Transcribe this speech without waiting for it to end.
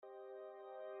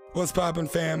What's poppin',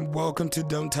 fam? Welcome to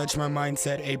Don't Touch My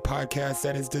Mindset, a podcast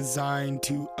that is designed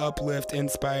to uplift,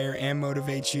 inspire, and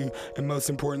motivate you, and most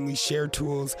importantly, share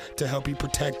tools to help you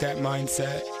protect that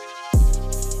mindset.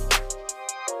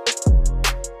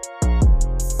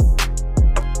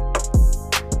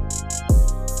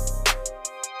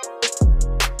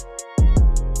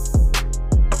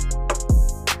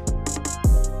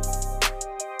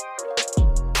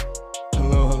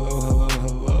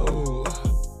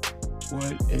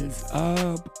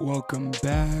 Welcome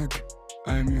back.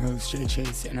 I'm your host, Jay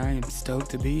Chase, and I am stoked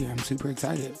to be here. I'm super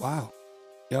excited. Wow.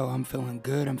 Yo, I'm feeling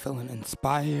good. I'm feeling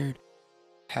inspired.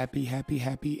 Happy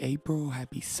April.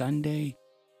 Happy Sunday.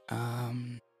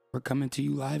 We're coming to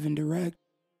you live and direct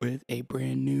with a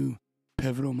brand new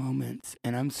Pivotal Moments.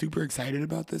 And I'm super excited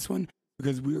about this one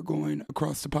because we're going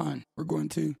across the pond. We're going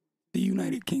to the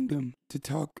United Kingdom to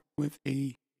talk with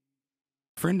a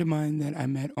friend of mine that I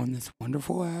met on this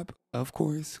wonderful app, of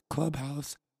course,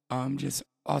 Clubhouse. Just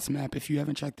awesome app. If you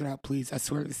haven't checked it out, please. I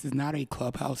swear this is not a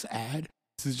Clubhouse ad.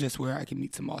 This is just where I can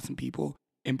meet some awesome people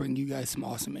and bring you guys some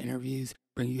awesome interviews,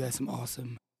 bring you guys some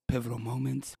awesome pivotal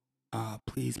moments.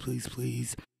 Please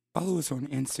follow us on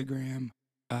Instagram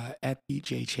at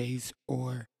BJChase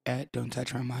or at Don't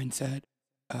Touch My Mindset.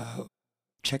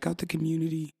 Check out the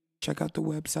community. Check out the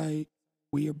website.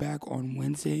 We are back on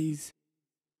Wednesdays,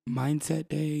 Mindset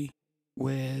Day,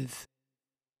 with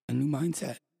a new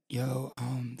mindset. Yo,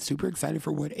 super excited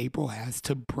for what April has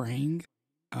to bring.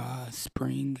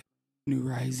 Spring, new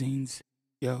risings.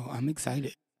 Yo, I'm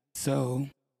excited. So,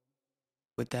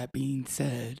 with that being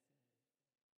said,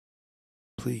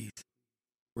 please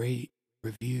rate,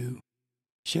 review,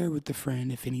 share with a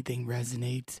friend if anything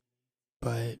resonates.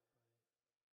 But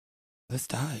let's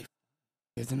dive.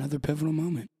 Here's another pivotal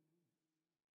moment.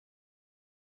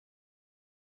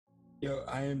 Yo,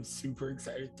 I am super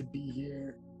excited to be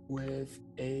here with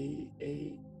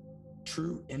a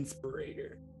true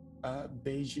inspirator.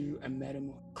 Beju, I met him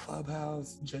on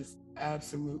Clubhouse, just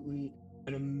absolutely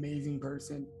an amazing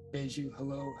person. Beju,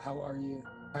 hello, how are you?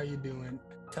 How you doing?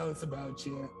 Tell us about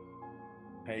you.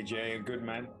 Hey Jay, good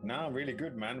man. No, really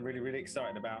good man. Really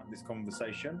excited about this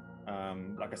conversation.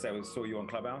 Like I said, I saw you on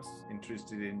Clubhouse,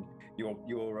 interested in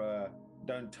your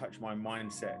Don't Touch My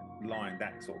Mindset line.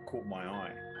 That sort of caught my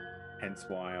eye. Hence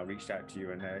why I reached out to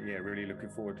you, and really looking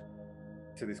forward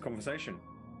to this conversation.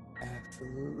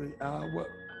 Absolutely.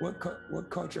 What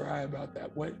caught your eye about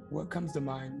that? What comes to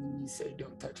mind when you say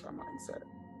 "Don't touch my mindset"?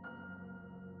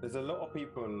 There's a lot of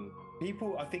people.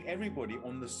 I think everybody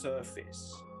on the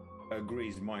surface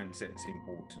agrees mindset's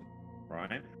important,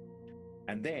 right?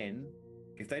 And then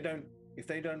if they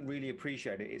don't really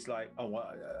appreciate it, it's like, oh,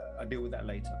 I'll deal with that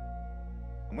later.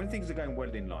 And when things are going well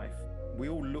in life, we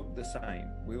all look the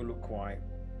same. We all look quite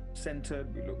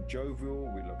centered, we look jovial,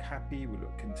 we look happy, we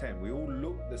look content. We all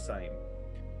look the same.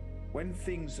 When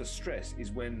things are stressed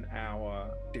is when our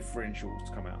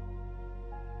differentials come out.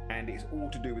 And it's all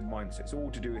to do with mindset. It's all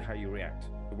to do with how you react.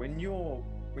 When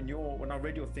I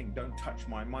read your thing, Don't Touch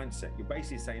My Mindset, you're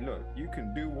basically saying, look, you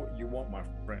can do what you want, my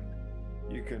friend.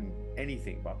 You can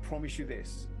anything, but I promise you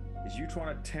this, is you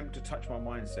trying to attempt to touch my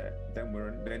mindset,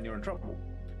 then you're in trouble.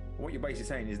 What you're basically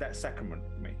saying is that's sacrament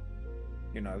for me.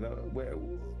 You know,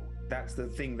 that's the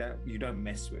thing that you don't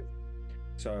mess with.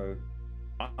 So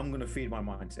I'm going to feed my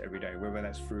mindset every day, whether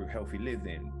that's through healthy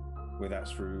living, whether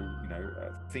that's through,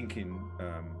 thinking,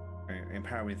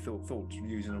 empowering thoughts,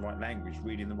 using the right language,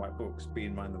 reading the right books,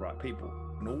 being around the right people.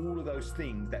 And all of those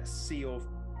things, that sea of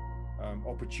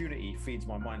opportunity feeds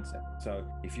my mindset. So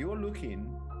if you're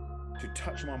looking to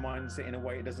touch my mindset in a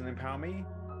way it doesn't empower me,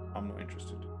 I'm not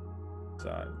interested.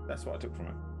 So that's what I took from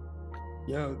it.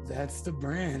 Yo, that's the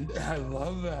brand. I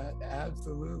love that.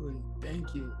 Absolutely.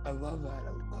 Thank you. I love that.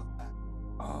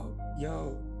 Oh,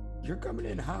 yo, you're coming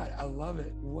in hot. I love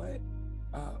it. Who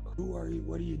are you?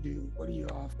 What do you do? What do you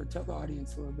offer? Tell the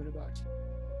audience a little bit about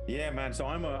you. Yeah, man. So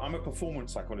I'm a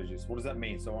performance psychologist. What does that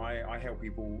mean? So I help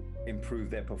people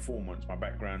improve their performance. My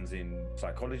background's in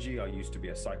psychology. I used to be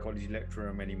a psychology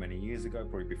lecturer many years ago,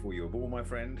 probably before you were born, my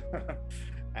friend.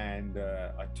 And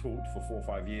I taught for 4 or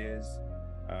 5 years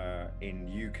in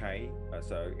UK.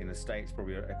 So in the States,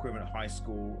 probably equivalent high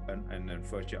school and then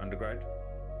first year undergrad.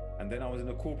 And then I was in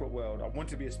the corporate world. I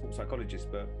wanted to be a sports psychologist,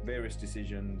 but various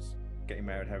decisions, getting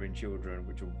married, having children,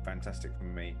 which were fantastic for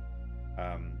me,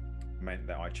 meant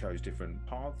that I chose different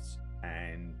paths.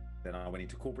 And then I went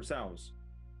into corporate sales.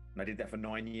 And I did that for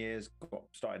 9 years, got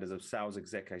started as a sales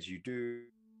exec, as you do,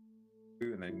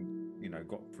 and then,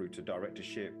 got through to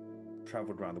directorship,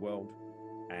 traveled around the world,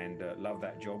 and loved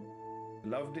that job.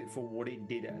 Loved it for what it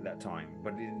did at that time,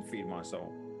 but it didn't feed my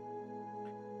soul.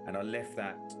 And I left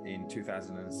that in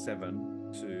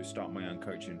 2007 to start my own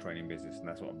coaching and training business. And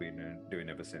that's what I've been doing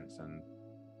ever since. And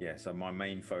yeah, so my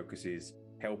main focus is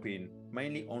helping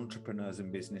mainly entrepreneurs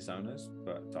and business owners,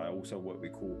 but I also work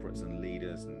with corporates and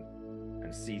leaders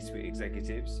and C-suite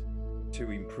executives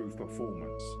to improve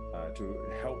performance, to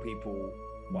help people,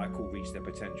 what I call, reach their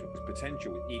potential. Because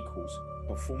potential equals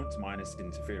performance minus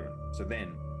interference. So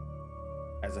then,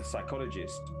 as a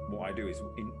psychologist, what I do is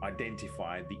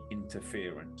identify the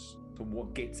interference. So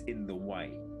what gets in the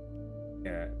way?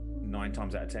 9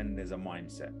 times out of 10, there's a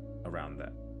mindset around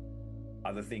that.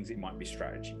 Other things, it might be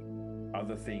strategy.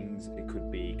 Other things, it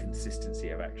could be consistency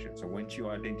of action. So once you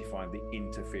identify the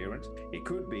interference, it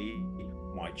could be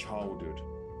my childhood,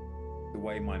 the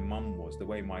way my mum was, the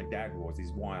way my dad was,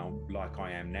 is why I'm like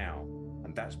I am now.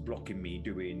 And that's blocking me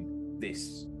doing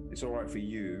this. It's all right for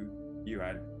you.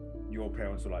 Your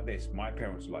parents were like this. My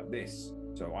parents were like this.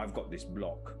 So I've got this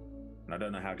block and I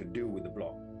don't know how to deal with the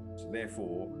block. So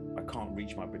therefore, I can't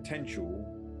reach my potential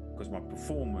because my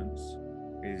performance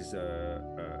is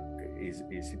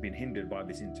been hindered by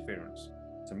this interference.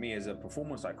 So me as a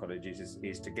performance psychologist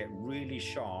is to get really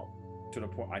sharp to the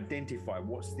point, identify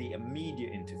what's the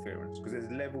immediate interference, because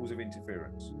there's levels of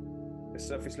interference. There's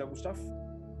surface level stuff.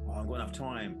 Oh, I haven't got enough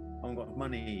time. I haven't got enough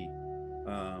money.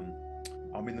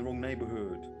 I'm in the wrong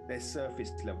neighborhood. There's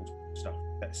surface level stuff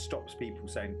that stops people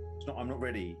saying, I'm not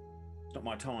ready. It's not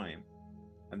my time.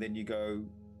 And then you go,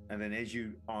 and then as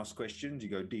you ask questions, you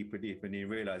go deeper, and you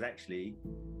realize actually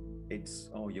it's,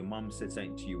 your mum said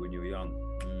something to you when you were young.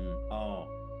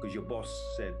 Because your boss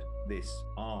said this.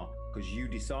 Because you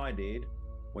decided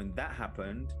when that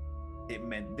happened, it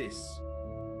meant this.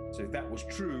 So if that was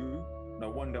true, no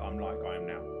wonder I'm like I am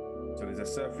now. So there's a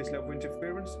surface level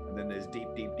interference, and then there's deep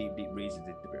reasons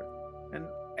interference. And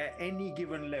at any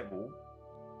given level,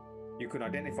 you can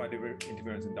identify the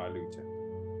interference and dilute it.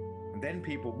 And then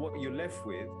people, what you're left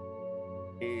with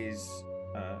is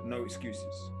no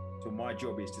excuses. So my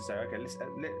job is to say, okay,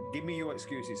 give me your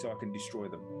excuses so I can destroy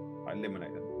them, I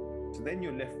eliminate them. So then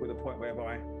you're left with a point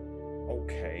whereby,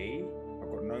 okay, I've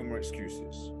got no more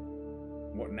excuses.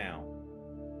 What now?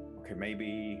 Okay,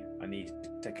 maybe I need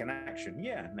to take an action.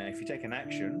 Yeah, now if you take an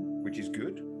action, which is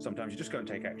good, sometimes you just go and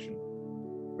take action.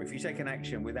 But if you take an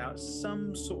action without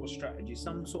some sort of strategy,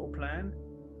 some sort of plan,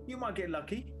 you might get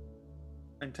lucky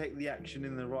and take the action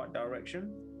in the right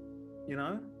direction,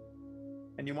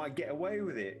 and you might get away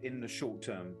with it in the short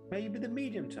term, maybe the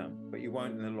medium term, but you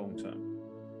won't in the long term.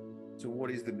 So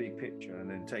what is the big picture? And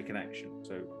then take an action.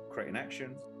 So create an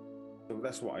action. So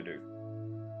that's what I do.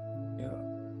 Yeah,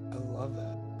 I love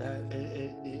that.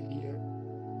 You're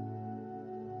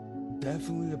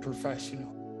definitely a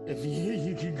professional. If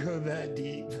you can go that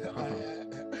deep, I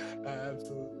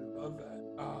absolutely love that.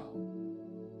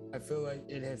 I feel like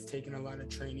it has taken a lot of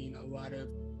training, a lot of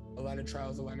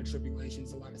trials, a lot of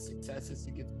tribulations, a lot of successes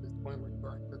to get to this point where you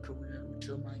are in your career with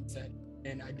your mindset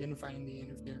and identifying the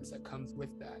interference that comes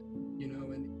with that,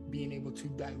 and being able to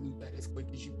dilute that as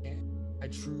quick as you can. I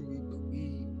truly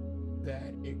believe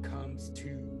that it comes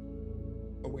to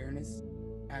awareness,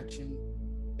 action,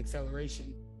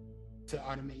 acceleration, to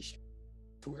automation,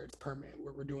 to where it's permanent,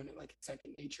 where we're doing it like it's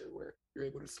second nature, where you're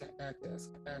able to snap back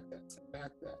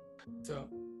that. So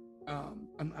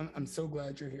I'm so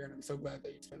glad you're here, and I'm so glad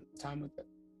that you spent time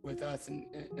with us and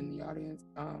the audience.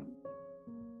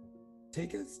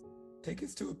 Take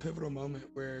us to a pivotal moment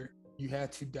where you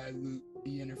had to dilute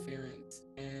the interference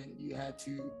and you had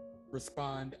to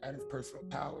respond out of personal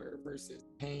power versus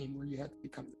pain, where you had to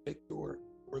become the victor or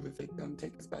the victim.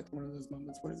 Take us back to one of those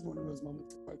moments. What is one of those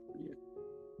moments like for you?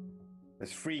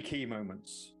 There's 3 key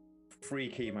moments.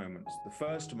 The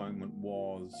first moment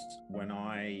was when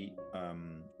I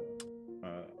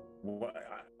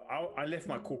left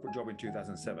my corporate job in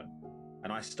 2007,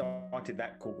 and I started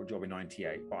that corporate job in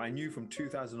 98. But I knew from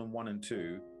 2001 and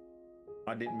 2,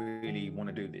 I didn't really want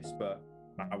to do this, but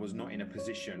I was not in a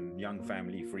position, young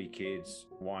family, 3 kids,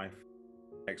 wife,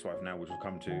 ex-wife now, which we'll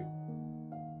come to.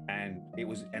 And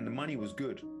the money was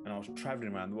good, and I was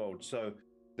traveling around the world. So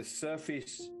the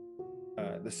surface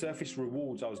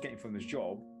rewards I was getting from this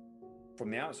job from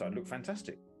the outside looked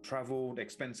fantastic. Traveled,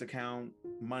 expense account,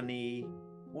 money.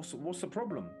 What's the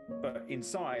problem? But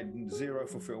inside, zero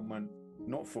fulfillment,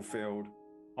 not fulfilled.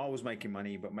 I was making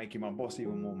money, but making my boss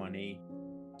even more money.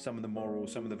 Some of the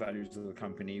morals, some of the values of the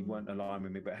company weren't aligned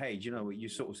with me. But hey, do you know what? You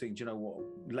sort of think, do you know what?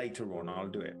 Later on, I'll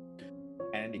do it.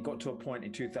 And it got to a point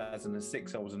in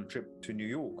 2006, I was on a trip to New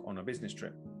York on a business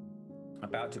trip,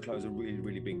 about to close a really,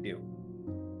 really big deal.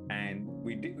 And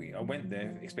I went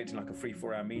there expecting like a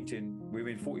 3-4 hour meeting.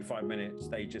 Within 45 minutes,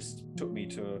 they just took me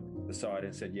to the side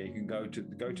and said, yeah, you can go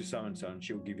to so and so, and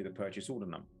she'll give you the purchase order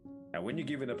number. Now, when you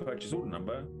give her the purchase order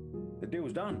number, the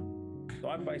deal's done. So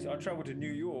I traveled to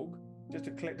New York just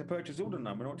to collect the purchase order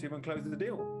number, not to even close the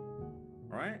deal.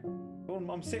 All right? So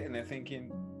I'm sitting there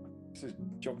thinking, this is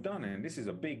job done, and this is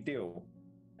a big deal.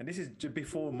 And this is just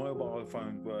before mobile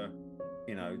phones were,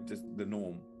 just the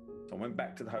norm. So I went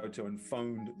back to the hotel and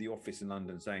phoned the office in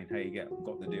London saying, hey, yeah,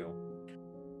 got the deal.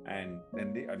 And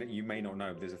you may not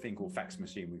know, but there's a thing called fax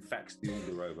machine. We faxed the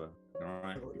order over. All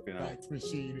right. Fax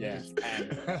machine.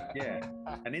 Yeah.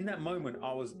 And in that moment,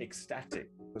 I was ecstatic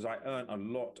because I earned a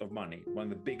lot of money. One of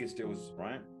the biggest deals,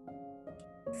 right?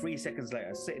 3 seconds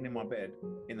later, sitting in my bed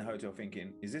in the hotel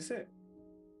thinking, is this it?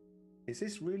 Is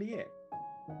this really it?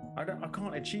 I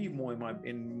can't achieve more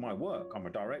in my work. I'm a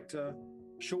director.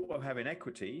 Short of having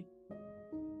equity,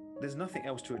 there's nothing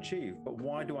else to achieve. But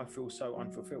why do I feel so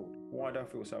unfulfilled? Why do I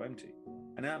feel so empty?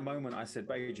 And at that moment, I said,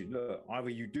 Baiju, look, either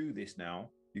you do this now,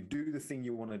 you do the thing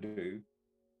you want to do,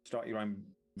 start your own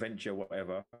venture,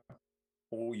 whatever,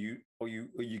 or you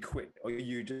quit, or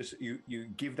you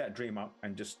give that dream up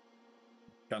and just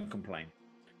don't complain.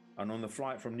 And on the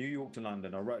flight from New York to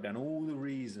London, I wrote down all the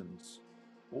reasons,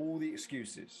 all the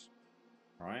excuses,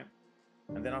 right?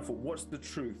 And then I thought, what's the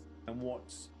truth and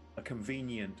what's a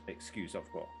convenient excuse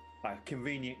I've got? Like,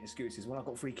 convenient excuses, well, I've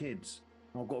got 3 kids,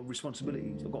 I've got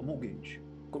responsibilities, I've got a mortgage,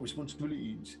 I've got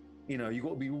responsibilities, you got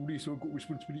to be all this, I've got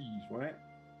responsibilities, right?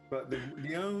 But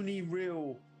the only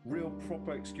real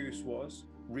proper excuse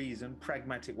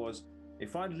pragmatic was,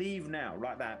 if I leave now,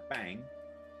 like that, bang,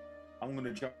 I'm going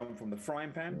to jump from the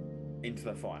frying pan into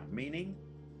the fire. Meaning,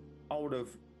 I would have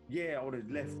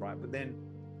left, right? But then,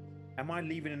 am I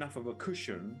leaving enough of a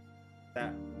cushion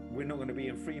that we're not going to be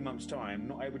in 3 months' time,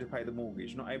 not able to pay the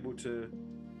mortgage, not able to,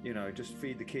 just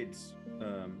feed the kids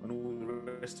and all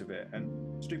the rest of it?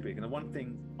 And stupid. And the one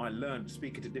thing I learned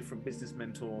speaking to different business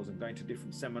mentors and going to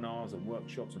different seminars and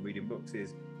workshops and reading books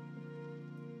is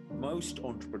most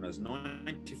entrepreneurs,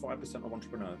 95% of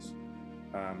entrepreneurs,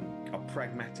 are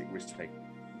pragmatic risk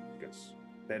takers.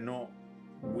 They're not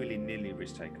willy-nilly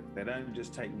risk takers. They don't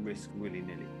just take risk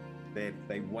willy-nilly.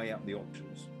 They weigh up the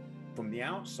options. From the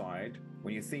outside,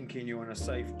 when you're thinking you're in a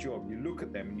safe job, you look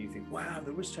at them and you think, wow,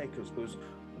 the risk takers, because,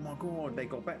 oh my God,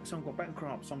 some got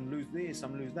bankrupt, some lose this,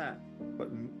 some lose that. But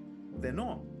they're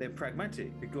not. They're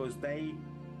pragmatic because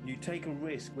you take a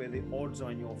risk where the odds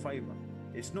are in your favor.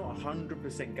 It's not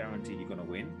 100% guaranteed you're going to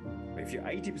win. But if you're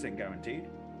 80% guaranteed,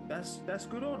 that's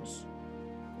good odds.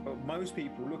 But most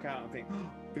people look out and think,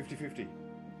 50-50,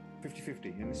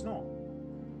 50-50, and it's not.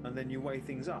 And then you weigh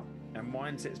things up. And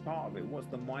mindset's part of it. What's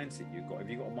the mindset you've got? If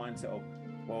you've got a mindset of,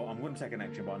 well, I'm going to take an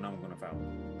action, but I know I'm going to fail.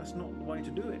 That's not the way to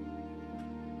do it.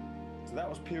 So that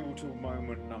was pivotal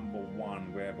moment number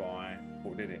 1, whereby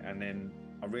I did it. And then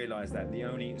I realized that the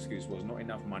only excuse was not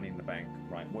enough money in the bank,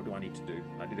 right? What do I need to do?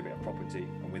 I did a bit of property,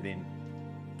 and within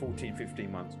 14,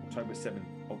 15 months,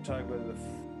 October the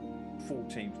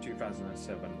 14th,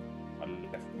 2007, I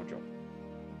left my job.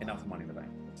 Enough money in the bank.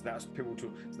 So that was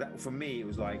pivotal. So that, for me, it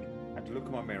was like, I had to look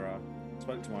in my mirror,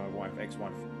 spoke to my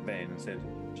ex-wife then, and said,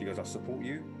 she goes, I support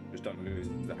you, just don't lose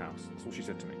the house. That's all she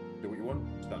said to me. Do what you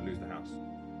want, just don't lose the house.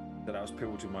 So that was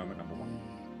pivotal moment number 1.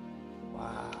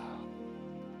 Wow.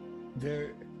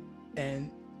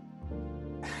 And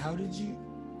how did you,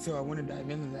 so I want to dive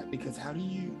into that, because how do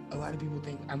you, a lot of people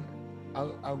think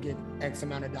I'll get X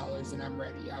amount of dollars and I'm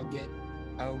ready. I'll get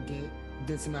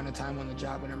this amount of time on the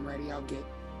job and I'm ready. I'll get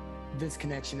this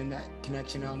connection and that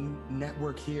connection. I'll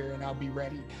network here and I'll be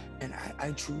ready. And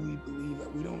I truly believe that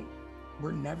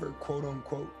we're never quote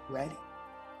unquote ready.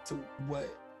 So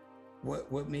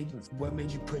what made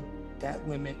you put that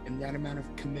limit and that amount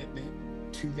of commitment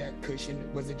to that cushion?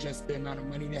 Was it just the amount of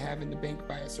money to have in the bank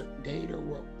by a certain date, or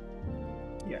what?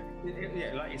 Yeah,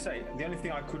 like you say, the only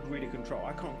thing I could really control,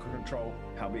 I can't control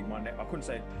how big my net. I couldn't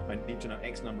say I need to know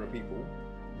X number of people.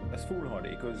 That's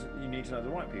foolhardy, because you need to know the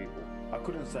right people. I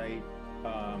couldn't say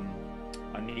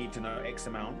I need to know X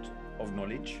amount of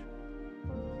knowledge,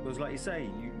 because like you say,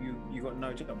 you got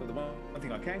no job. But the one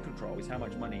thing I can control is how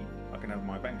much money I can have in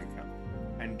my bank account,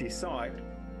 and decide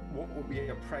what would be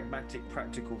a pragmatic,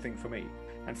 practical thing for me.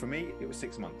 And for me, it was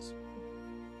 6 months.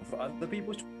 For other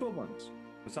people, it's 12 months.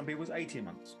 For some people, it's 18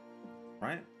 months,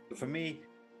 right? But for me,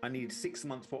 I needed 6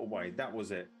 months put away. That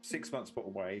was it. 6 months put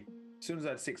away. As soon as I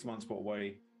had 6 months put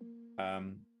away,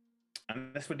 and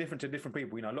that's for different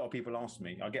people. A lot of people ask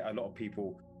me. I get a lot of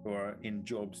people who are in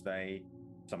jobs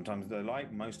sometimes they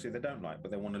like, mostly they don't like,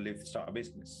 but they want to start a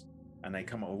business. and they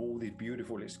come up with all these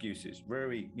beautiful excuses,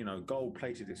 very,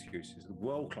 gold-plated excuses,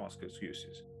 world-class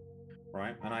excuses,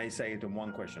 right? And I say to them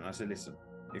one question. I say, listen,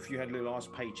 if you had your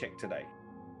last paycheck today,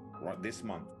 right, this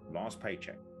month, last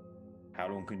paycheck, how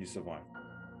long can you survive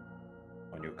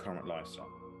on your current lifestyle?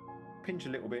 Pinch a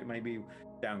little bit, maybe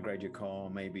downgrade your car,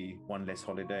 maybe one less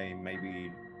holiday,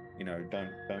 maybe,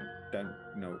 don't,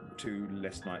 2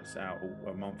 less nights out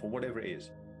a month or whatever it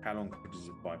is. How long could you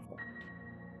survive for?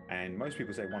 And most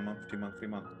people say 1 month, 2 months, 3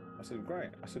 months. I said, great.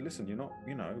 I said, listen, you're not,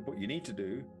 what you need to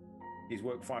do is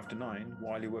work 5 to 9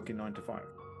 while you're working 9 to 5.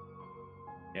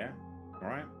 Yeah. All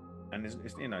right. And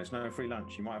it's no free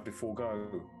lunch. You might have to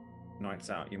forego nights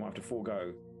out. You might have to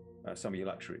forego some of your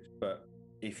luxuries. But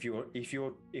if your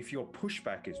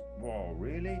pushback is, whoa,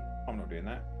 really? I'm not doing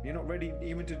that. You're not ready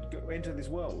even to go into this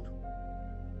world.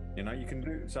 You can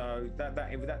do so.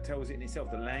 That tells it in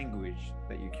itself, the language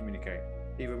that you communicate.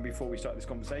 Even before we start this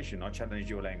conversation, I challenge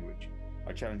your language.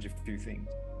 I challenge a few things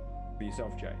for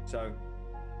yourself, Jay. So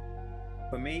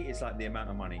for me, it's like the amount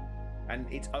of money, and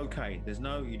it's okay. It's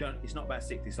not about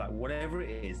 60. It's like whatever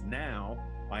it is. Now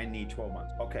I need 12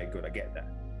 months. Okay, good. I get that.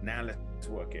 Now let's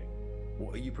work it.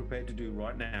 What are you prepared to do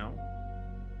right now?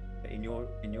 In your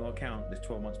account, there's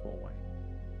 12 months more away,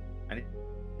 and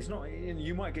it's not.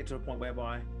 You might get to a point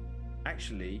whereby,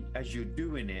 actually, as you're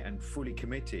doing it and fully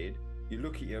committed, you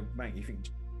look at your bank, you think,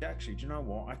 actually, do you know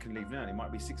what? I can leave now. It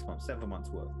might be 6 months, 7 months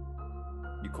worth.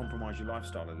 You compromise your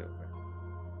lifestyle a little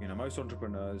bit. Most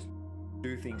entrepreneurs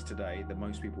do things today that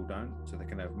most people don't, so they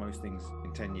can have most things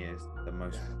in 10 years that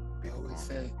most people always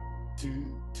can't. say,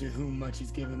 to whom much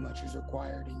is given, much is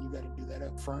required, and you got to do that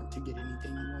up front to get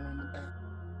anything you want on the back.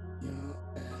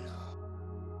 And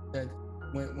that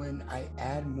when I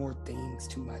add more things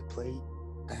to my plate,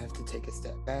 I have to take a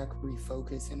step back,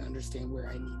 refocus, and understand where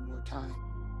I need more time.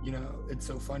 It's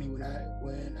so funny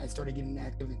when I started getting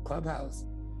active in Clubhouse,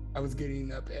 I was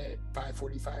getting up at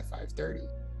 5:45, 5:30.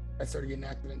 I started getting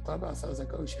active in Clubhouse. I was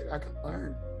like, oh shit, I can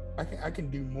learn. I can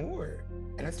do more.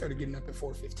 And I started getting up at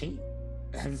 4:15.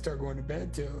 I didn't start going to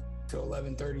bed till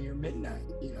 11:30 or midnight,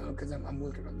 because I'm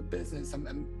working on the business.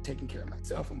 I'm taking care of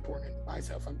myself. I'm pouring into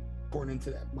myself. I'm pouring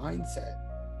into that mindset.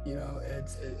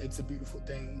 It's a beautiful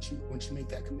thing once you make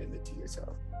that commitment to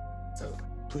yourself. So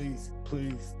please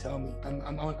tell me.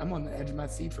 I'm on the edge of my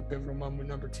seat for pivotal moment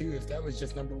number 2. If that was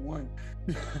just number 1.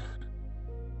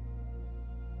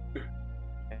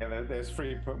 Yeah, there's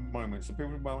 3 moments. So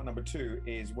pivotal moment number 2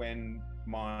 is when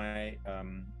my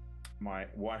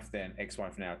wife, then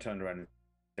ex-wife now, turned around and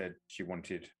said she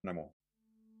wanted no more.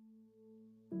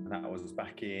 And that was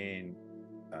back in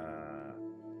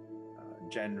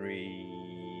January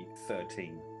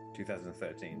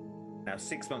 2013. Now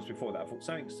 6 months before that, I thought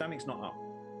something's not up.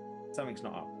 Something's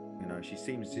not up. She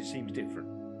seems different.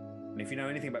 And if you know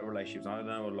anything about relationships, I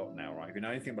know a lot now, right? If you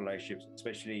know anything about relationships,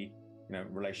 especially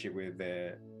relationship with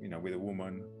with a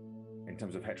woman, in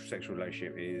terms of heterosexual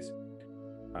relationship, is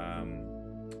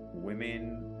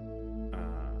women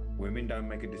don't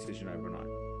make a decision overnight.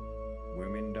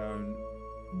 Women don't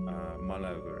mull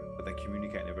over it, but they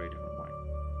communicate in a very different way.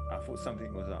 I thought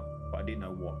something was up, but I didn't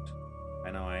know what.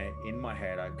 And in my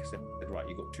head, I said, right,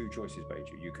 you've got 2 choices,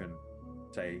 Beju. You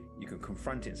can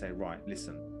confront it and say, right,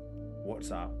 listen,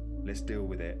 what's up? Let's deal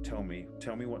with it. Tell me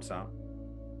what's up,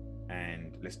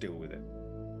 and let's deal with it.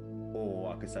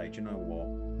 Or I could say, do you know what?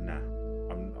 Nah,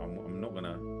 I'm not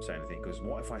gonna say anything, because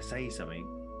what if I say something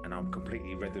and I'm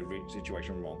completely read the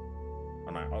situation wrong,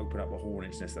 and I open up a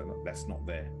hornet's nest that's not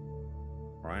there,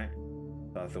 right?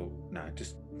 So I thought, nah,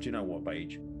 just, do you know what,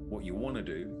 Paige? What you want to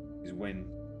do is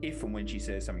if and when she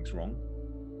says something's wrong,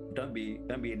 don't be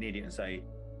an idiot and say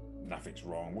nothing's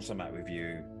wrong. What's the matter with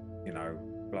you?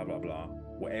 Blah blah blah.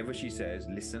 Whatever she says,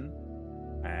 listen.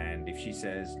 And if she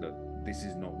says, look, this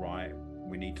is not right,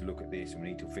 we need to look at this, we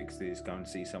need to fix this, go and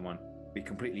see someone, be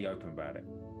completely open about it,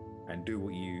 and do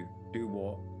what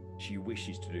she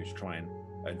wishes to do to try and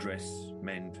address,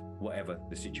 mend whatever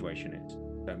the situation is.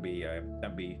 Don't be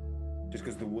just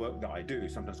because the work that I do,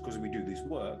 sometimes because we do this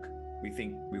work, we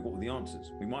think we've got all the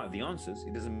answers. We might have the answers.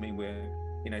 It doesn't mean we're,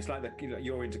 it's like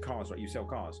you're into cars, right? You sell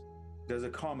cars. Does a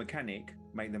car mechanic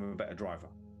make them a better driver?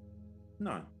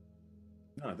 No.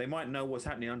 They might know what's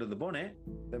happening under the bonnet.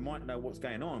 They might know what's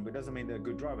going on, but it doesn't mean they're a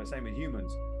good driver. Same with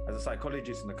humans. As a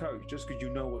psychologist and a coach, just because you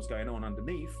know what's going on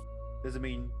underneath doesn't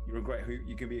mean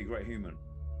you can be a great human.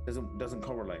 Doesn't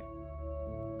correlate.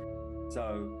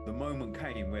 So the moment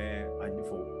came where I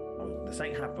thought, oh, this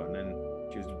ain't happened, and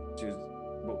she was.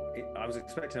 I was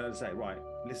expecting her to say, right,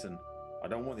 listen, I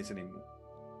don't want this anymore,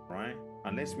 right?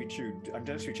 Unless we change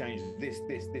this,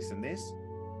 and this,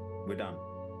 we're done.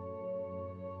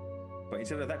 But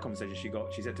instead of that conversation,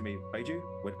 she said to me, Beju,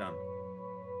 we're done.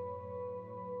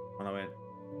 And I went,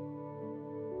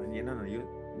 yeah,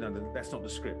 no, that's not the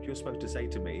script. You're supposed to say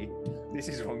to me, this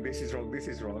is wrong, this is wrong, this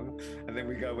is wrong. And then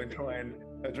we go and try and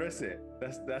address it.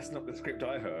 That's not the script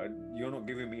I heard. You're not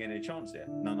giving me any chance here.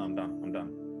 No, I'm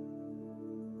done.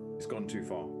 It's gone too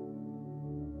far.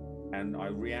 And I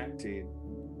reacted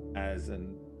as a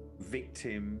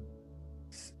victim,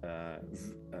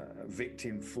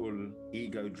 full,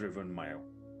 ego-driven male.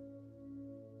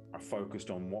 I focused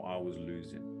on what I was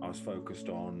losing. I was focused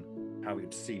on how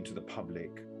it seemed to the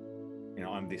public. You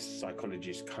know, I'm this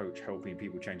psychologist coach helping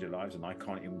people change their lives, and I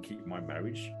can't even keep my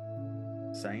marriage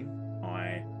sane.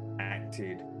 I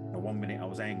acted. One minute I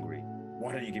was angry.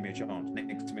 Why don't you give me a chance?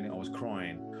 Next minute I was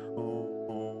crying.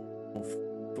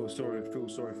 Feel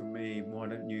sorry for me. Why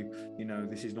don't you? You know,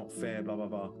 this is not fair. Blah blah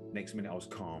blah. Next minute I was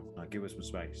calm. I give her some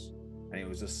space, and it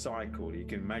was a cycle. You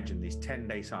can imagine this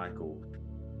 10-day cycle.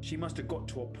 She must have got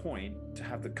to a point to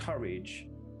have the courage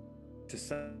to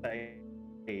say,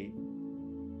 hey,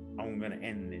 I'm going to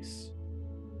end this,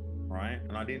 right?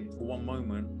 And I didn't for one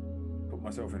moment put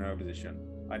myself in her position.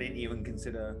 I didn't even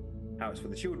consider how it's for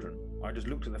the children. I just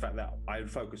looked at the fact that I would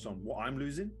focus on what I'm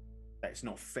losing, that it's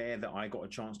not fair that I got a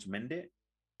chance to mend it,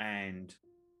 and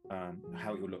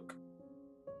how it will look.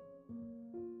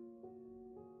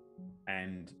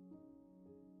 And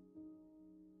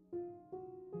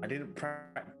I didn't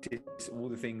practice all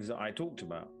the things that I talked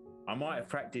about. I might have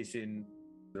practiced in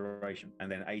duration,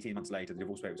 and then 18 months later, the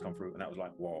divorce papers come through, and that was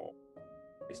like, whoa,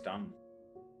 it's done.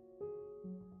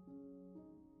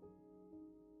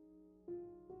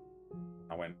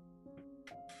 I went,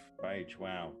 Paige,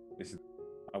 wow,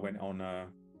 I went on a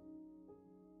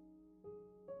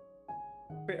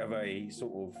bit of a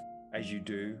sort of, as you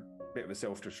do, bit of a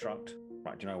self-destruct.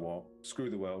 Right, do you know what? Screw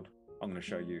the world. I'm going to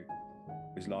show you.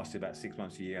 It lasted about 6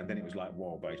 months, a year, and then it was like,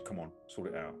 whoa, babe, come on, sort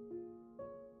it out.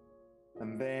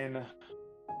 And then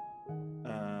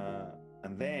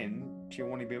she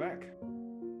wanted me back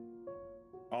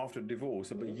after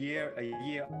divorce. But a year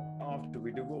after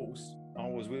we divorced, I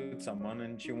was with someone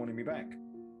and she wanted me back.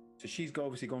 So she's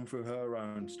obviously gone through her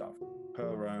own stuff,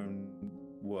 her own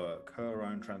work, her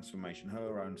own transformation,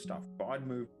 her own stuff. But I'd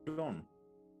moved on.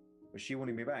 But she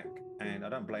wanted me back, and I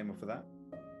don't blame her for that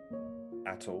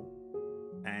at all.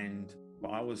 But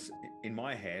I was, in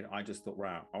my head, I just thought,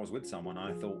 right, I was with someone,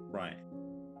 I thought, right,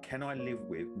 can I live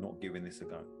with not giving this a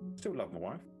go? Still love my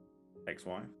wife,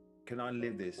 ex-wife. Can I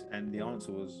live this? And the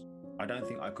answer was, I don't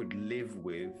think I could live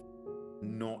with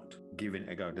not giving it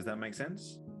a go. Does that make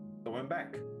sense? So I went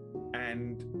back,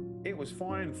 and it was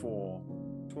fine for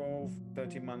 12,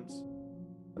 13 months,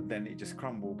 but then it just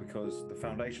crumbled because the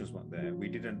foundations weren't there.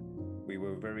 We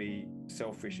were very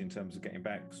selfish in terms of getting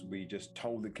back. So we just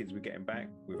told the kids we're getting back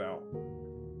without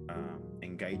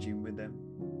engaging with them.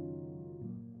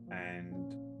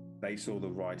 And they saw the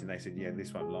writing. They said, yeah,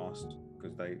 this won't last,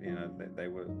 because they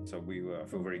were, so I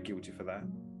feel very guilty for that.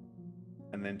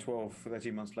 And then 12,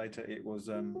 13 months later, it was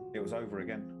over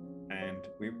again. And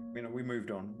we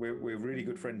moved on. We're really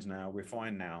good friends now. We're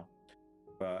fine now.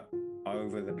 But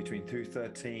between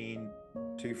 2013,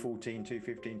 2014,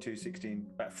 2015, 2016,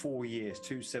 about 4 years,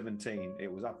 2017,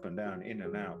 it was up and down, in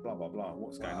and out, blah blah blah.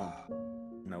 What's going on?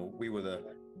 We were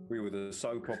the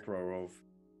soap opera of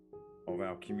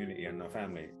our community and our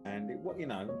family, and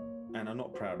and I'm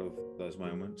not proud of those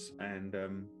moments. And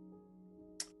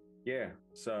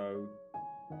so.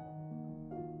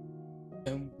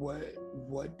 And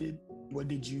what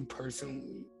did you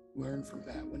personally learn from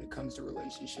that when it comes to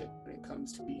relationship, when it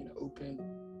comes to being open?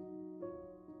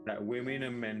 That women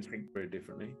and men think very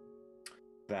differently.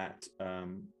 That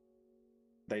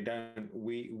they don't.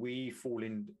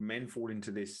 Men fall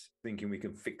into this thinking we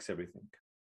can fix everything,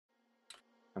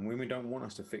 and women don't want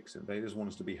us to fix it. They just want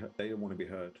us to be. They don't want to be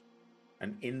heard.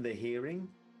 And in the hearing,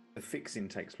 the fixing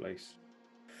takes place.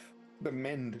 The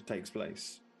mend takes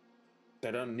place.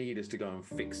 They don't need us to go and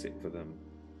fix it for them.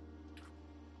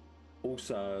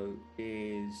 Also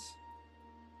is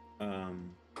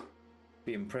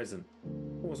being present.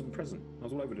 I wasn't present. I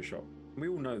was all over the shop. We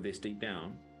all know this deep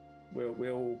down.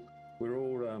 We're all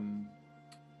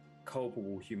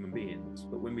culpable human beings.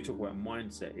 But when we talk about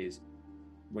mindset, is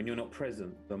when you're not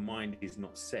present, the mind is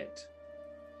not set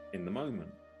in the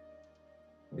moment.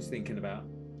 It's thinking about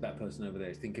that person over there.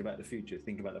 It's thinking about the future. It's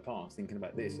thinking about the past. Thinking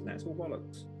about this, and that's all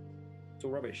bollocks. It's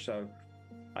all rubbish. So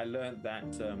I learned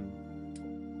that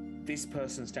this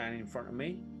person standing in front of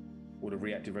me would have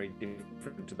reacted very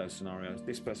different to those scenarios.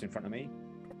 This person in front of me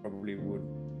probably would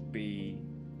be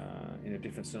in a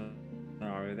different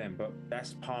scenario then. But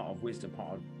that's part of wisdom,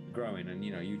 part of growing. And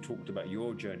you talked about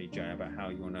your journey, Jay, about how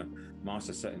you want to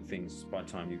master certain things by the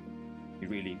time you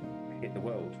really hit the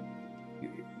world.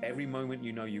 Every moment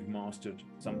you've mastered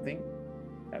something,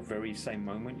 that very same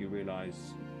moment you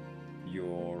realize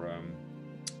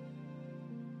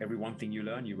every one thing you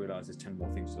learn, you realize there's 10 more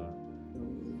things to learn.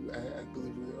 I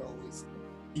believe we're always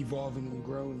evolving and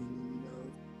growing.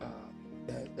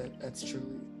 That's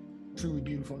truly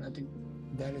beautiful, and I think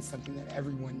that is something that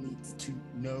everyone needs to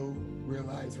know,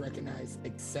 realize, recognize,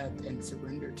 accept, and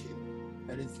surrender to.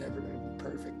 That it's never going to be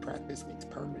perfect. Practice makes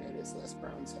permanent, as Les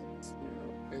Brown says.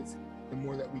 It's the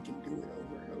more that we can do it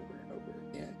over and over and over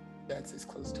again, that's as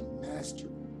close to mastery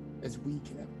as we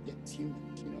can ever get as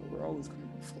humans. We're always going to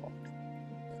be flawed.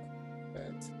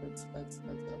 That's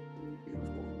absolutely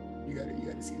beautiful. You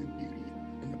gotta see the beauty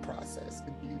in the process,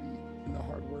 the beauty in the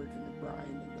hard work and the grind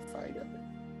and the fight of it.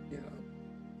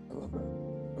 I love it.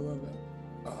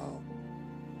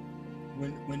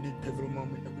 When did pivotal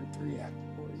moment number 3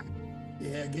 happen for you?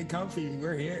 Yeah, get comfy.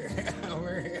 We're here.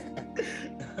 We're here.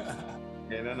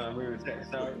 Yeah, no, we were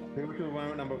so pivotal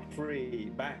moment number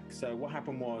 3 back. So what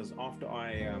happened was after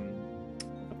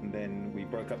and then we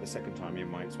broke up the second time, me and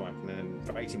my ex-wife, and then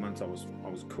for 18 months I was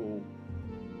cool.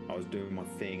 I was doing my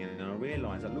thing, and then I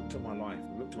realized, I looked at my life,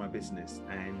 I looked at my business,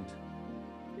 and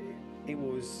it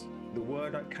was, the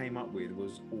word I came up with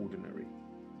was ordinary.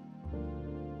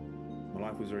 My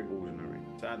life was very ordinary.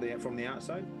 So from the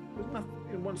outside, there was nothing.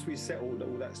 And once we settled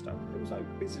all that stuff,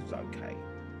 business was okay.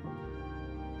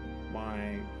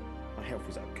 My health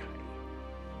was okay.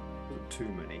 It wasn't too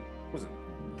many. It wasn't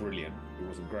brilliant. It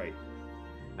wasn't great.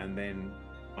 And then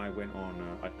I went on,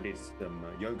 I did some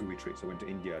yoga retreats. I went to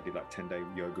India, I did like 10-day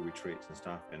yoga retreats and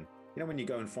stuff. And when you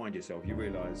go and find yourself, you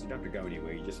realize you don't have to go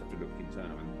anywhere, you just have to look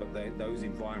internal. But those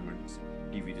environments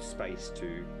give you the space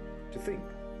to think.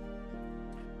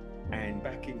 And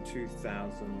back in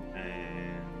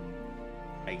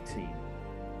 2018,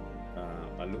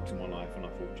 I looked at my life and I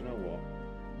thought, you know what?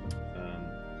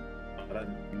 I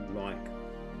don't like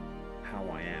how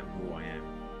I am, who I am.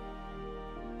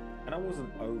 And I wasn't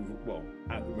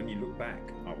when you look back,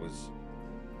 I was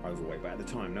overweight, but at the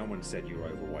time, no one said you were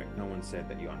overweight. No one said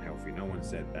that you're unhealthy. No one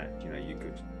said that, you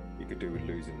could do with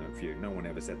losing a few. No one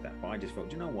ever said that. But I just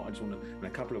felt, you know what? I just want to, and a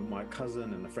couple of my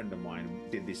cousin and a friend of mine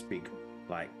did this big,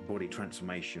 body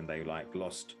transformation. They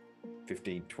lost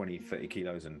 15, 20, 30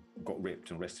 kilos and got ripped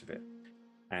and the rest of it.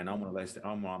 And I'm one of those,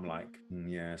 I'm like,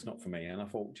 yeah, it's not for me. And I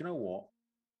thought, do you know what?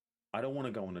 I don't want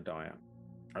to go on a diet.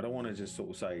 I don't want to just sort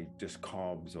of say just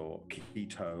carbs or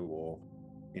keto or,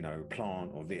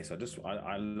 plant or this.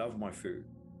 I love my food,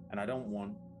 and I don't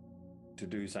want to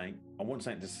do something. I want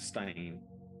something to sustain.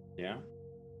 Yeah.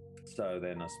 So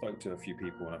then I spoke to a few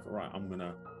people and I thought, right, I'm going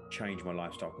to change my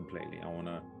lifestyle completely. I want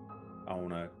to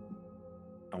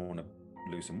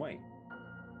lose some weight.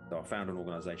 So I found an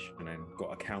organization and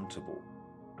got accountable.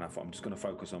 And I thought, I'm just going to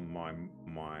focus on my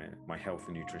health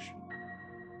and nutrition.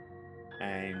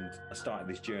 And I started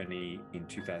this journey in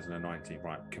 2019,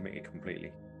 right, committed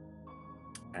completely.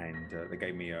 And they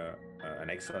gave me an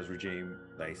exercise regime,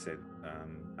 they said,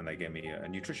 and they gave me a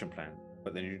nutrition plan.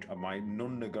 But then my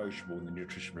non-negotiable in the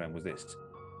nutrition plan was this: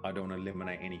 I don't want to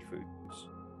eliminate any foods,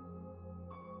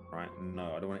 right?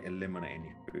 No, I don't want to eliminate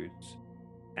any foods.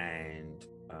 And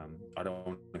I don't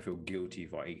want to feel guilty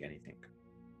if I eat anything.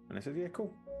 And I said, yeah,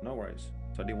 cool, no worries.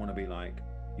 So I didn't want to be like,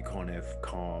 you can't have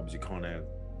carbs, you can't have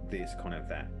this, can't have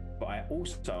that. But I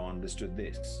also understood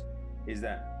this, is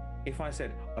that if I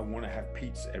said I want to have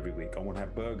pizza every week, I want to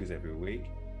have burgers every week,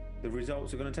 the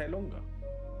results are going to take longer.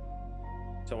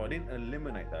 So I didn't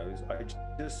eliminate those, I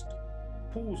just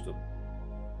paused them.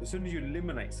 As soon as you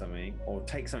eliminate something or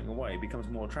take something away, it becomes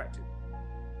more attractive.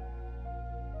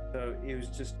 So it was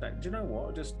just like, do you know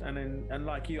what? And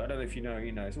like you, I don't know if you know,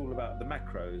 it's all about the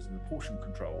macros and the portion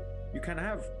control. You can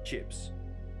have chips,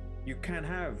 you can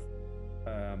have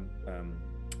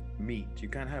meat, you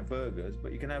can have burgers,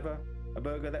 but you can have a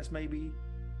burger that's maybe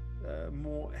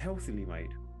more healthily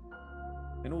made,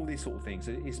 and all these sort of things.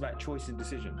 So it's about choice and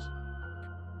decisions.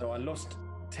 So I lost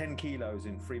 10 kilos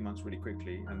in 3 months really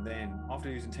quickly, and then after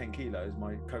losing 10 kilos,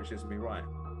 my coach says to me, right,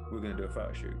 we're going to do a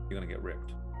photo shoot, you're going to get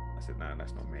ripped. I said, no,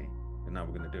 that's not me. And now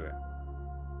we're going to do it.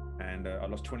 And I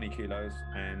lost 20 kilos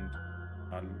and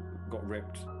I got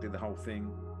ripped, did the whole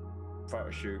thing, photo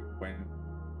shoot, went,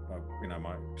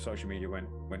 my social media went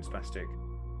spastic.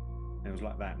 And it was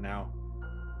like that. Now,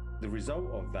 the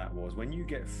result of that was when you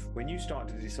start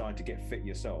to decide to get fit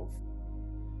yourself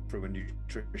through a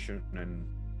nutrition, and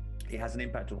it has an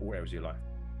impact on all areas of your life.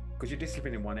 Because you're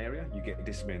disciplined in one area, you get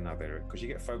disciplined in another area. Because you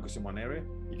get focused in one area,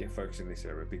 you get focused in this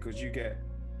area. Because you get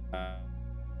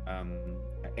um,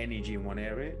 energy in one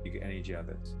area, you get energy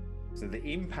others. So the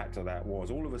impact of that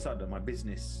was all of a sudden my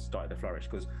business started to flourish,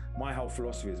 because my whole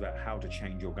philosophy is about how to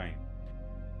change your game.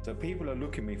 So people are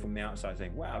looking at me from the outside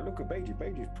saying, wow, look at Beji.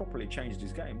 Beji's properly changed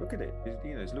his game. Look at it.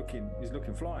 He's looking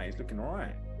fly. He's looking all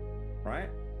right. Right?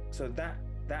 So that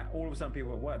all of a sudden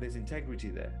people are, wow, there's integrity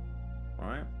there.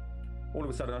 Right? All of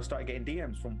a sudden I started getting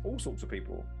DMs from all sorts of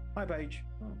people. Hi, Beige.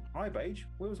 Oh, hi, Beige.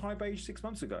 Where was Hi, Beige 6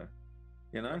 months ago?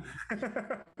 You know?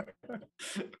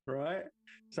 Right?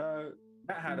 So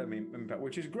that had an impact,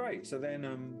 which is great. So then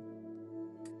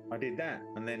I did that,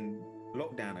 and then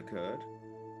lockdown occurred,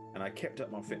 and I kept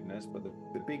up my fitness. But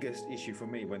the biggest issue for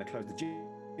me when they closed the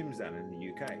gyms down in the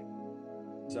UK,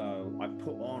 so I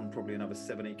put on probably another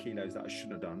 7-8 kilos that I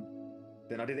shouldn't have done.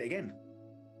 Then I did it again.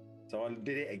 So I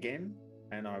did it again,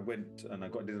 and I went and I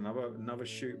did another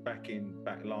shoot back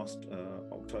last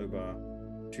October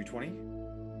 2020,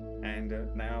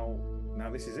 and now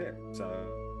this is it. So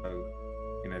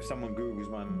you know, if someone Googles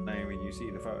my name and you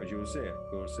see the photos, you'll see it.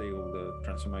 You'll see all the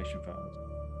transformation photos.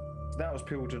 So that was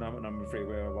pivotal number 3,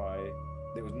 whereby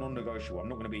it was non-negotiable. I'm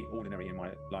not going to be ordinary in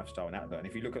my lifestyle and out there. And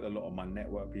if you look at a lot of my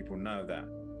network, people know that.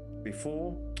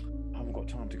 Before, I haven't got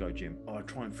time to go gym. I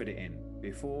try and fit it in.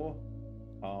 Before,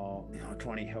 I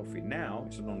try and eat healthy. Now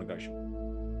it's a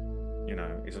non-negotiable. You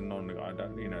know, it's a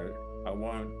non-negotiable. You know, I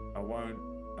won't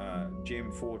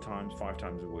gym 4 times, 5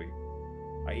 times a week.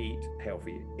 I eat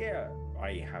healthy. Yeah,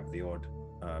 I have the odd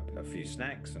a few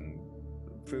snacks and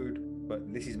food,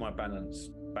 but this is my balance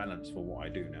for what I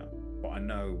do now. But I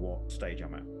know what stage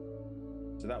I'm at.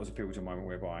 So that was a pivotal moment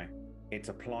whereby it's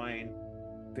applying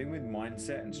thing with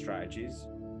mindset and strategies.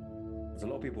 There's a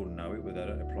lot of people know it, but they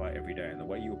don't apply it every day. And the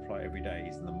way you apply it every day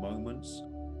is in the moments,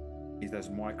 is those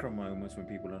micro moments when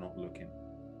people are not looking,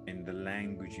 in the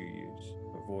language you use,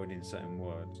 avoiding certain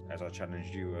words, as I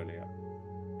challenged you earlier.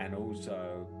 And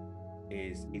also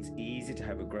it's easy to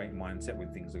have a great mindset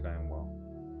when things are going well.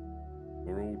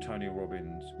 We're all Tony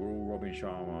Robbins, we're all Robin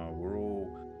Sharma, we're all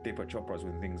Deepak Chopras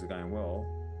when things are going well.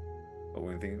 But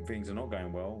when things are not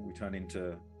going well, we turn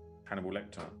into Hannibal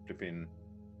Lecter, flipping,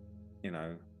 you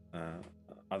know,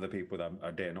 other people that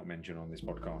I dare not mention on this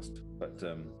podcast. But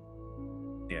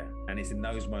yeah, and it's in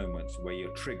those moments where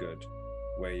you're triggered,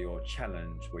 where you're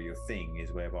challenged, where your thing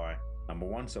is whereby, number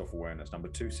 1, self-awareness, number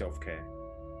 2, self-care,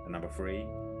 and number 3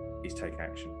 is take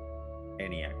action,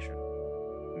 any action,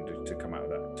 and to come out of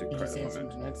that, to create the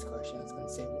momentum. The next question I was going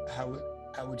to say,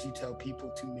 how would you tell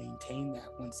people to maintain that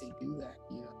once they do that?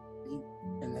 You know what I mean?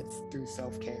 And that's through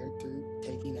self-care, through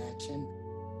taking action.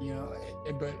 You know,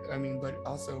 but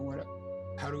also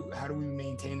how do we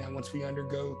maintain that once we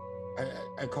undergo?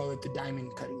 I call it the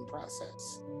diamond cutting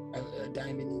process. A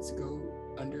diamond needs to go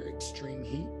under extreme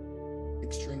heat,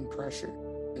 extreme pressure,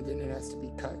 and then it has to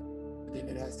be cut. Then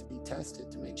it has to be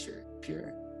tested to make sure it's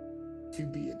pure to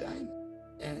be a diamond.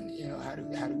 And you know, how do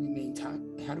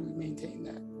we maintain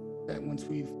that once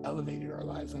we've elevated our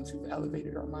lives, once we've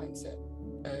elevated our mindset,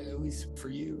 at least for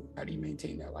you, how do you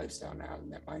maintain that lifestyle now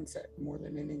and that mindset more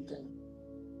than anything?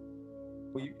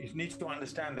 Well, you need to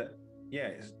understand that,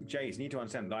 Jay, you need to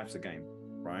understand life's a game,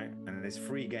 right? And there's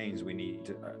 3 games we need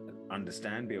to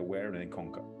understand, be aware of, and then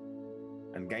conquer.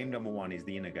 And game number 1 is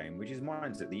the inner game, which is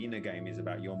mindset. The inner game is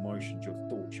about your emotions, your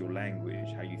thoughts, your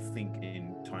language, how you think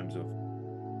in times of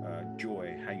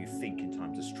joy, how you think in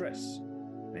times of stress.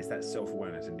 And it's that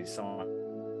self-awareness and deciding,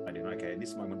 okay, in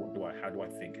this moment, how do I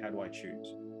think? How do I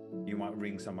choose? You might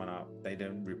ring someone up, they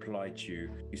don't reply to you.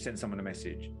 You send someone a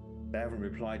message, they haven't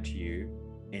replied to you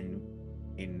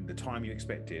in the time you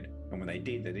expected. And when they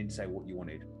did, they didn't say what you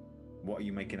wanted. What are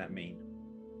you making that mean?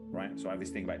 Right? So I have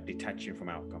this thing about detaching from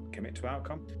outcome. Commit to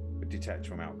outcome, but detach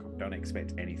from outcome. Don't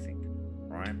expect anything,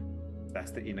 right?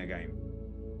 That's the inner game.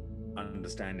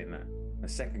 Understanding that. The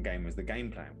second game is the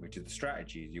game plan, which is the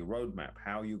strategies, your roadmap,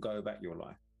 how you go about your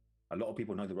life. A lot of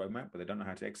people know the roadmap, but they don't know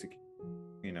how to execute.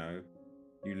 You know,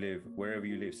 you live wherever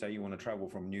you live. Say you want to travel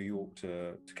from New York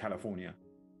to California.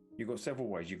 You've got several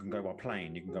ways. You can go by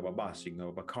plane, you can go by bus, you can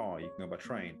go by car, you can go by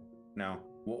train. Now,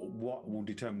 what will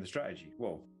determine the strategy?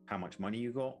 Well, how much money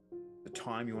you got, the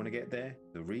time you want to get there,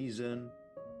 the reason,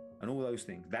 and all those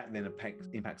things. That then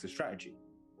impacts the strategy,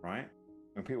 right?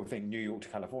 When people think New York to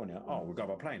California, oh, we'll go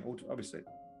by plane, obviously.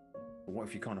 But what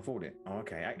if you can't afford it? Oh,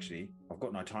 okay, actually, I've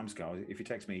got no time scale. If it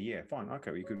takes me a year, fine,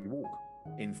 okay, well, you could walk,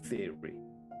 in theory.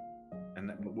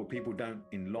 And what people don't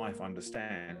in life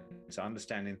understand is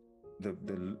understanding the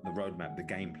roadmap, the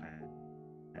game plan.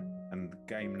 And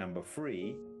game number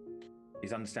 3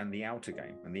 is understand the outer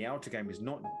game. And the outer game is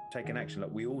not taking action.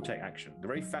 Like, we all take action. The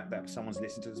very fact that someone's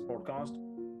listened to this podcast,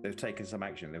 they've taken some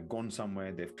action. They've gone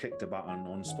somewhere, they've clicked a button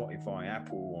on Spotify,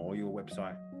 Apple, or your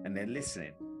website, and they're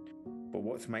listening. But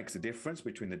what makes the difference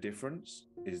between the difference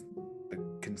is the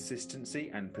consistency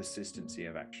and persistency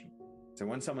of action. So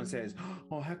when someone says,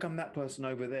 oh, how come that person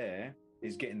over there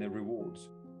is getting their rewards?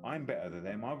 I'm better than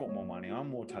them. I've got more money. I'm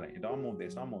more talented. I'm more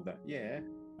this. I'm more that. Yeah,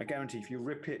 I guarantee if you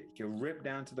rip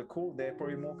down to the core, they're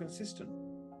probably more consistent.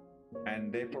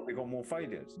 And they've probably got more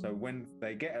failures. So when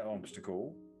they get an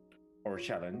obstacle or a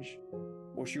challenge,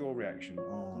 what's your reaction?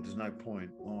 Oh, there's no point.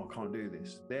 Oh, I can't do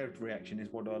this. Their reaction is,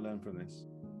 what do I learn from this?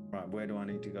 Right, where do I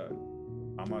need to go?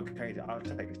 I'm okay I'll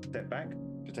take a step back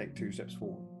to take 2 steps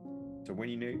forward. So when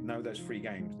you know those 3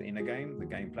 games, the inner game, the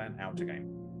game plan, outer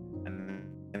game.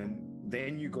 And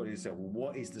then you got to yourself,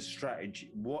 what is the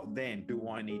strategy? What then do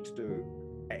I need to do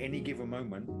at any given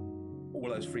moment? All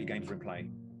those 3 games are in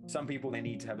play. Some people, they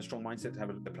need to have a strong mindset to have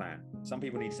a plan. Some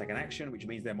people need to take an action, which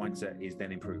means their mindset is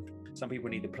then improved. Some people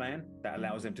need a plan that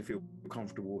allows them to feel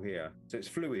comfortable here. So it's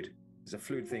fluid. It's a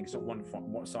fluid thing. It's not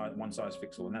one size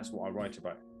fits all. And that's what I write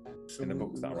about in the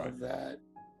books that I write. That.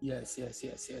 Yes.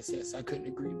 I couldn't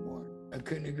agree more.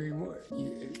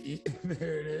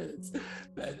 There it is.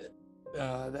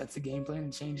 That's a game plan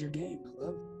to change your game. I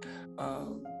love it.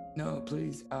 No,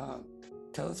 please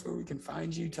tell us where we can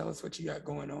find you. Tell us what you got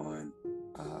going on.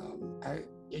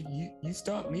 You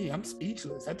stumped me. I'm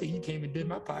speechless. I think you came and did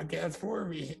my podcast for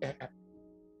me.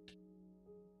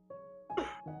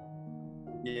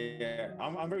 Yeah,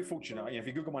 I'm very fortunate. If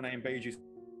you Google my name, Beju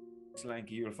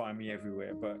Solanke, you'll find me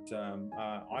everywhere. But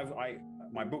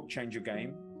my book, Change Your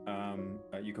Game,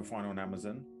 you can find on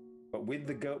Amazon. But with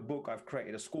the book, I've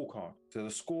created a scorecard. So the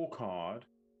scorecard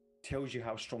tells you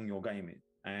how strong your game is.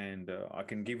 And I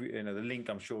can give you, the link.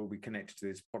 I'm sure will be connected to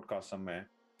this podcast somewhere.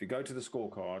 If you go to the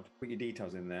scorecard, put your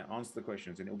details in there, answer the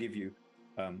questions, and it will give you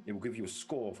a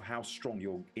score for how strong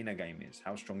your inner game is,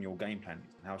 how strong your game plan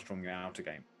is, and how strong your outer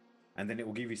game. And then it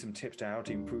will give you some tips to how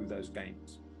to improve those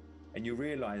games. And you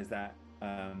realize that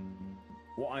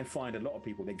what I find a lot of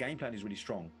people, their game plan is really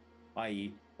strong.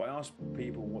 I.e., if I ask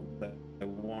people what they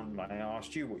want, like I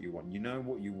asked you what you want, you know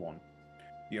what you want.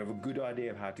 You have a good idea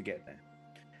of how to get there.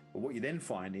 But what you then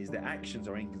find is their actions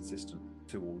are inconsistent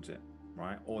towards it,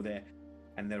 right?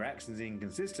 And their actions are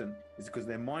inconsistent is because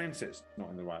their mindset's not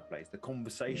in the right place. The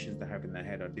conversations they have in their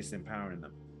head are disempowering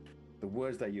them. The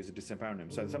words they use are disempowering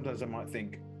them. So sometimes I might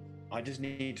think, I just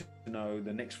need to know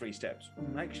the next 3 steps.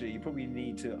 Actually, you probably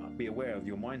need to be aware of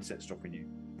your mindset stopping you.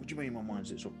 What do you mean my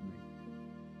mindset's stopping me?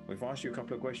 Well, if I ask you a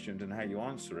couple of questions and how you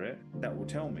answer it, that will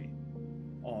tell me.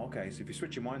 Oh, okay, so if you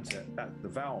switch your mindset, the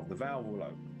valve will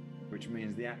open, which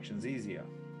means the action's easier.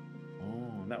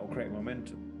 Oh, that will create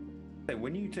momentum. So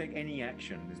when you take any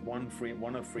action, there's one of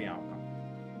 3 outcomes.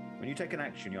 When you take an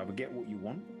action, you either get what you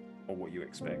want or what you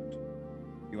expect.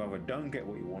 You either don't get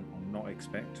what you want or not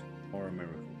expect, or a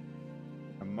miracle.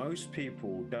 And most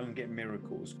people don't get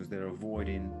miracles because they're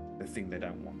avoiding the thing they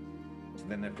don't want. So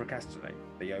then they procrastinate,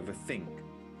 they overthink,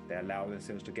 they allow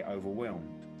themselves to get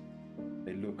overwhelmed.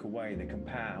 They look away, they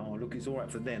compare. Oh, look, it's all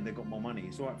right for them, they've got more money.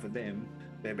 It's all right for them,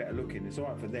 they're better looking. It's all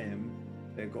right for them,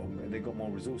 they've got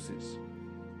more resources.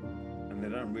 And they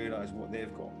don't realize what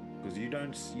they've got, because you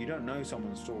don't know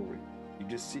someone's story. You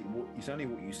just see it's only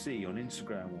what you see on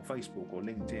Instagram or Facebook or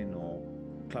LinkedIn or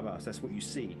Clubhouse. That's what you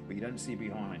see, but you don't see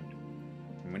behind.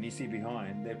 And when you see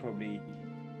behind, they're probably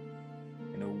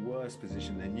in a worse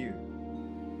position than you,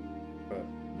 but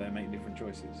they make different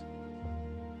choices.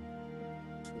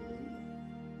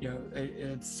 Yeah,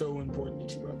 it's so important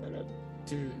that you brought that up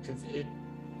too, because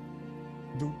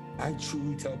I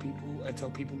truly tell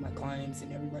people, my clients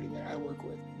and everybody that I work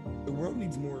with, the world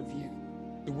needs more of you.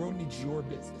 The world needs your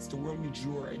business. The world needs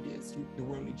your ideas. The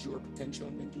world needs your potential.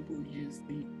 And then people who use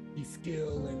the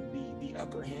skill and the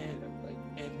upper hand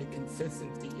and the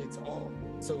consistency. It's all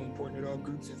so important. It all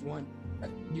groups as one.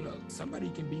 Somebody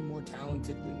can be more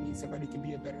talented than me. Somebody can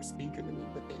be a better speaker than me,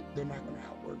 but they're not going to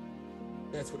outwork me.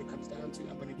 That's what it comes down to.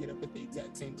 I'm going to get up at the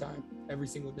exact same time every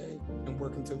single day and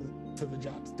work until the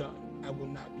job's done. I will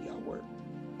not be outworked.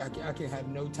 I can have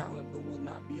no talent, but will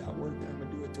not be outworked, and I'm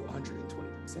going to do it to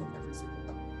 120% every single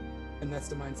time. And that's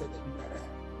the mindset that you got to have.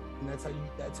 And that's how you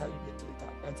get to the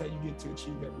top. That's how you get to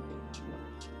achieve everything that you want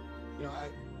to achieve.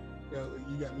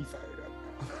 You got me fired up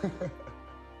now.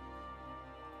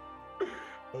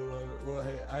 Well,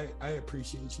 hey, I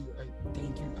appreciate you.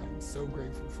 Thank you. I'm so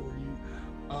grateful for you.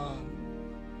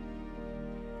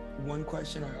 One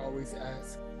question I always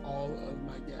ask all of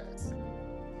my guests: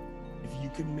 if you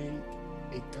could make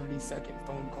a 30-second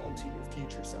phone call to your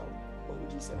future self, what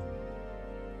would you say?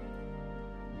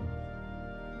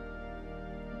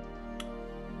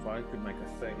 If I could make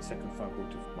a 30-second phone call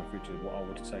to my future, what I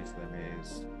would say to them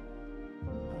is,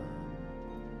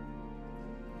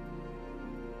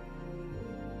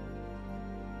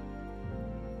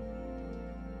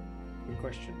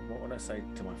 question. What would I say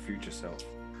to my future self?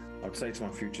 I would say to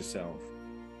my future self,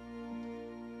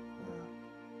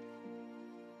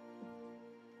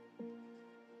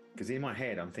 because in my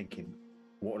head I'm thinking,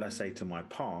 what would I say to my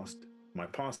past? My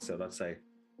past self, I'd say,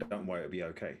 don't worry, it'll be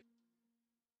okay.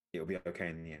 It'll be okay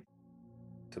in the end.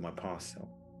 To my past self.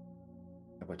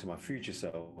 But to my future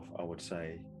self, I would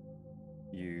say,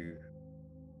 you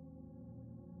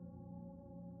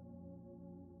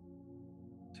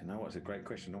know what? It's a great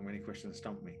question. Not many questions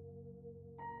stump me.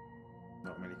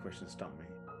 Not many questions stump me.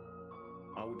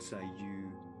 I would say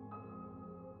you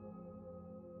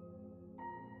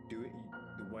do it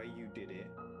the way you did it,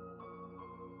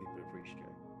 people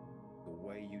appreciate. The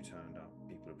way you turned up,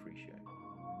 people appreciate.